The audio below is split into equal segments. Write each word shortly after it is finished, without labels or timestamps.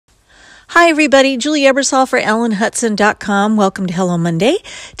Hi everybody, Julie Ebersol for EllenHutson.com. Welcome to Hello Monday.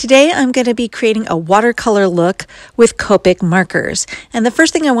 Today I'm going to be creating a watercolor look with Copic markers. And the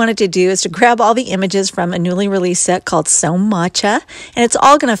first thing I wanted to do is to grab all the images from a newly released set called So Matcha. And it's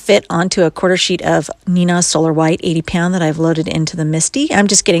all going to fit onto a quarter sheet of Neenah Solar White 80 pound that I've loaded into the Misty. I'm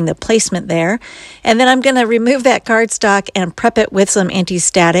just getting the placement there. And then I'm going to remove that cardstock and prep it with some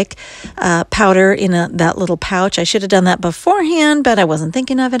anti-static powder in that little pouch. I should have done that beforehand, but I wasn't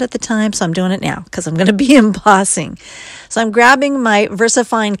thinking of it at the time. So I'm doing it now because I'm going to be embossing. So I'm grabbing my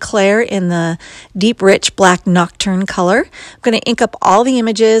VersaFine Clair in the deep, rich black nocturne color. I'm going to ink up all the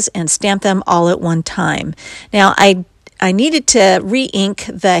images and stamp them all at one time. Now, I needed to re-ink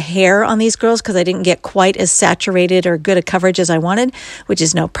the hair on these girls because I didn't get quite as saturated or good a coverage as I wanted, which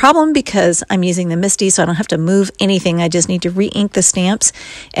is no problem because I'm using the Misty, so I don't have to move anything. I just need to re-ink the stamps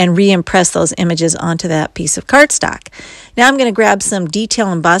and re-impress those images onto that piece of cardstock. Now I'm going to grab some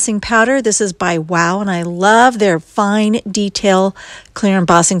detail embossing powder. This is by Wow, and I love their fine detail clear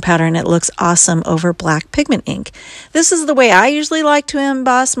embossing powder, and it looks awesome over black pigment ink. This is the way I usually like to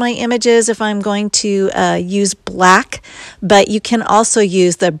emboss my images if I'm going to use black, but you can also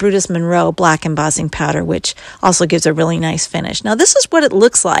use the Brutus Monroe black embossing powder, which also gives a really nice finish. Now this is what it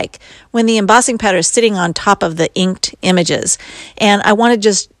looks like when the embossing powder is sitting on top of the inked images, and I want to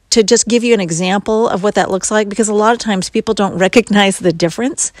just give you an example of what that looks like, because a lot of times people don't recognize the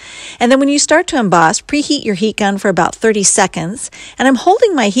difference. And then when you start to emboss, preheat your heat gun for about 30 seconds. And I'm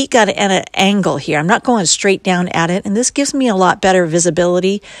holding my heat gun at an angle here. I'm not going straight down at it. And this gives me a lot better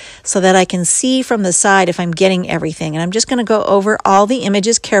visibility so that I can see from the side if I'm getting everything. And I'm just going to go over all the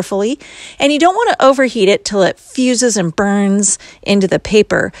images carefully. And you don't want to overheat it till it fuses and burns into the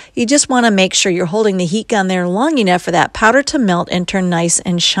paper. You just want to make sure you're holding the heat gun there long enough for that powder to melt and turn nice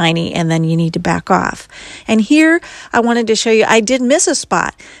and shiny. And then you need to back off. And here I wanted to show you I did miss a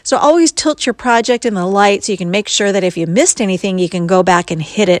spot. So always tilt your project in the light so you can make sure that if you missed anything, you can go back and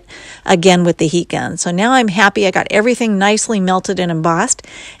hit it again with the heat gun. So now I'm happy I got everything nicely melted and embossed,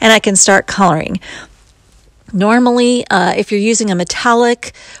 and I can start coloring. Normally, if you're using a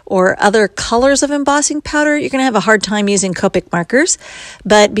metallic or other colors of embossing powder, you're going to have a hard time using Copic markers.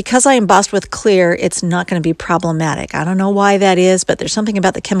 But because I embossed with clear, it's not going to be problematic. I don't know why that is, but there's something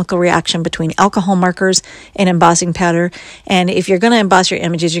about the chemical reaction between alcohol markers and embossing powder. And if you're going to emboss your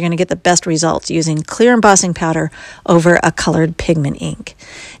images, you're going to get the best results using clear embossing powder over a colored pigment ink.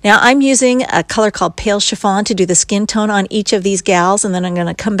 Now, I'm using a color called Pale Chiffon to do the skin tone on each of these gals, and then I'm going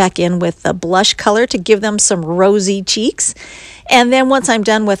to come back in with the blush color to give them some rosy cheeks. And then once I'm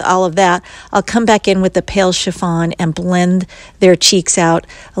done with all of that, I'll come back in with the Pale Chiffon and blend their cheeks out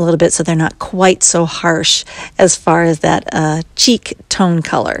a little bit so they're not quite so harsh as far as that cheek tone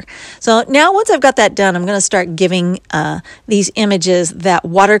color. So now once I've got that done, I'm going to start giving these images that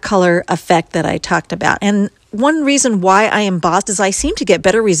watercolor effect that I talked about. And one reason why I embossed is I seem to get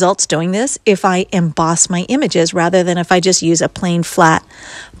better results doing this if I emboss my images rather than if I just use a plain flat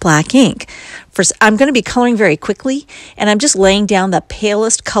black ink. First, I'm going to be coloring very quickly, and I'm just laying down the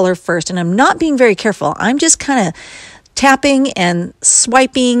palest color first, and I'm not being very careful. I'm just kind of tapping and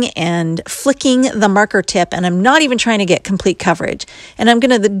swiping and flicking the marker tip, and I'm not even trying to get complete coverage. And I'm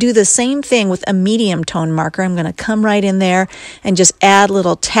going to do the same thing with a medium tone marker. I'm going to come right in there and just add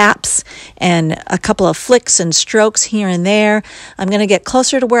little taps and a couple of flicks and strokes here and there. I'm going to get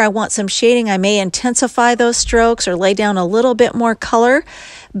closer to where I want some shading. I may intensify those strokes or lay down a little bit more color,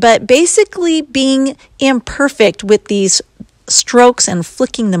 but basically being imperfect with these strokes and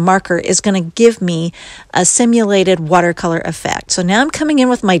flicking the marker is going to give me a simulated watercolor effect. So now I'm coming in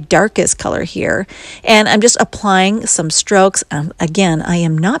with my darkest color here, and I'm just applying some strokes. Again, I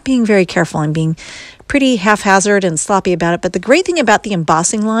am not being very careful. I'm being pretty haphazard and sloppy about it. But the great thing about the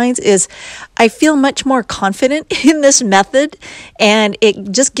embossing lines is I feel much more confident in this method, and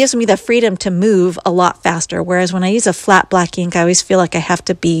it just gives me the freedom to move a lot faster. Whereas when I use a flat black ink, I always feel like I have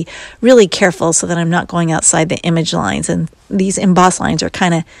to be really careful so that I'm not going outside the image lines. And these emboss lines are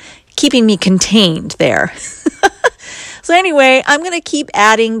kind of keeping me contained there. So anyway, I'm going to keep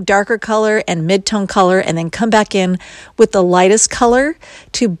adding darker color and mid-tone color and then come back in with the lightest color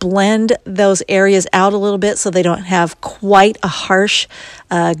to blend those areas out a little bit so they don't have quite a harsh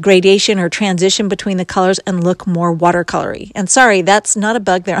gradation or transition between the colors and look more watercolory. And sorry, that's not a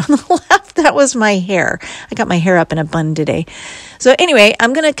bug there on the left. That was my hair. I got my hair up in a bun today. So anyway,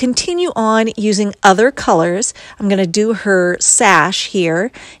 I'm going to continue on using other colors. I'm going to do her sash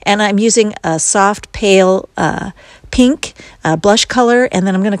here, and I'm using a soft pale pink blush color, and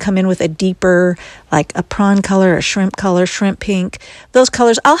then I'm going to come in with a deeper, like a prawn color, a shrimp color, shrimp pink. Those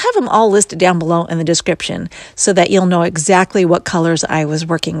colors, I'll have them all listed down below in the description so that you'll know exactly what colors I was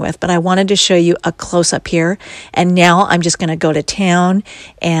working with. But I wanted to show you a close-up here, and now I'm just going to go to town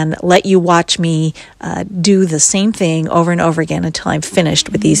and let you watch me do the same thing over and over again until I'm finished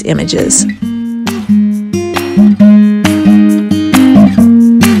with these images.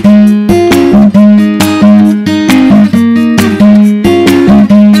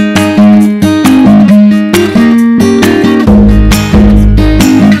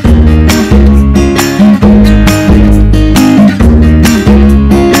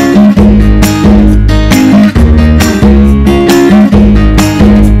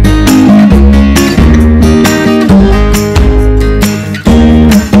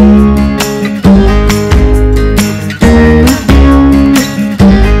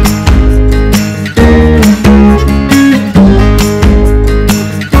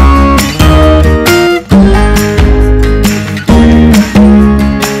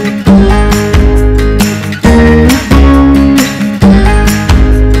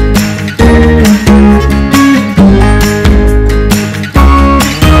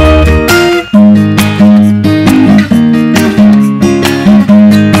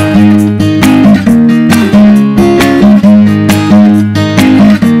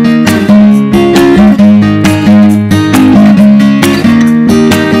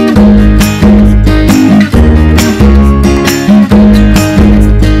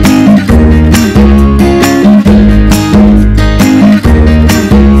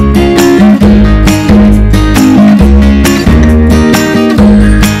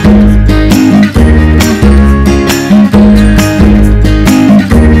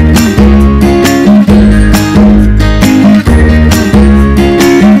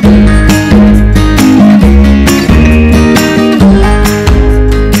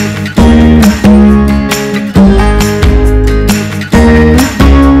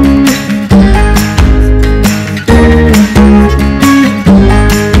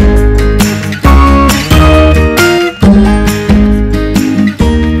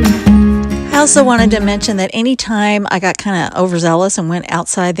 I also wanted to mention that anytime I got kind of overzealous and went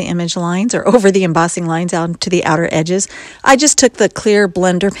outside the image lines or over the embossing lines out to the outer edges, I just took the clear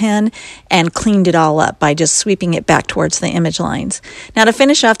blender pen and cleaned it all up by just sweeping it back towards the image lines. Now to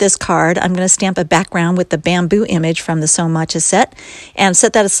finish off this card, I'm going to stamp a background with the bamboo image from the So Matcha set and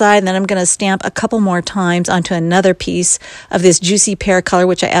set that aside, and then I'm going to stamp a couple more times onto another piece of this juicy pear color,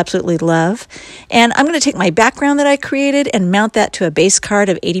 which I absolutely love. And I'm going to take my background that I created and mount that to a base card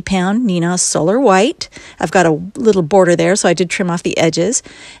of 80-pound Neenah Solar White. I've got a little border there, so I did trim off the edges.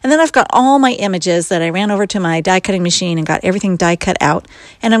 And then I've got all my images that I ran over to my die cutting machine and got everything die cut out.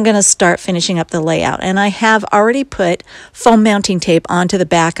 And I'm going to start finishing up the layout. And I have already put foam mounting tape onto the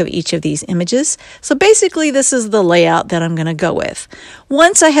back of each of these images. So basically this is the layout that I'm going to go with.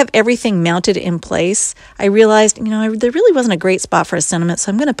 Once I have everything mounted in place, I realized, there really wasn't a great spot for a sentiment,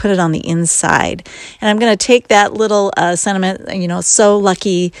 so I'm going to put it on the inside. And I'm going to take that little sentiment, so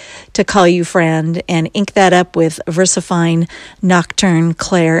lucky to call you friend, and ink that up with VersaFine Nocturne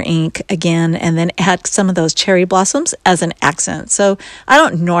Clair ink again, and then add some of those cherry blossoms as an accent. So I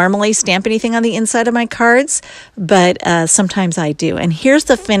don't normally stamp anything on the inside of my cards, but sometimes I do. And here's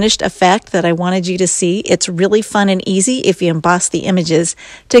the finished effect that I wanted you to see. It's really fun and easy if you emboss the images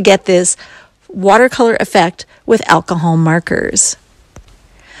to get this watercolor effect with alcohol markers.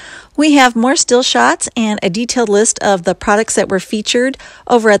 We have more still shots and a detailed list of the products that were featured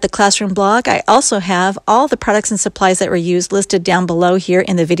over at the Classroom blog. I also have all the products and supplies that were used listed down below here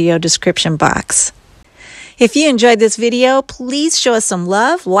in the video description box. If you enjoyed this video, please show us some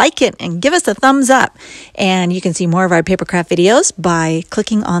love, like it, and give us a thumbs up. And you can see more of our papercraft videos by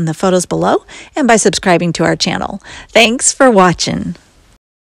clicking on the photos below and by subscribing to our channel. Thanks for watching.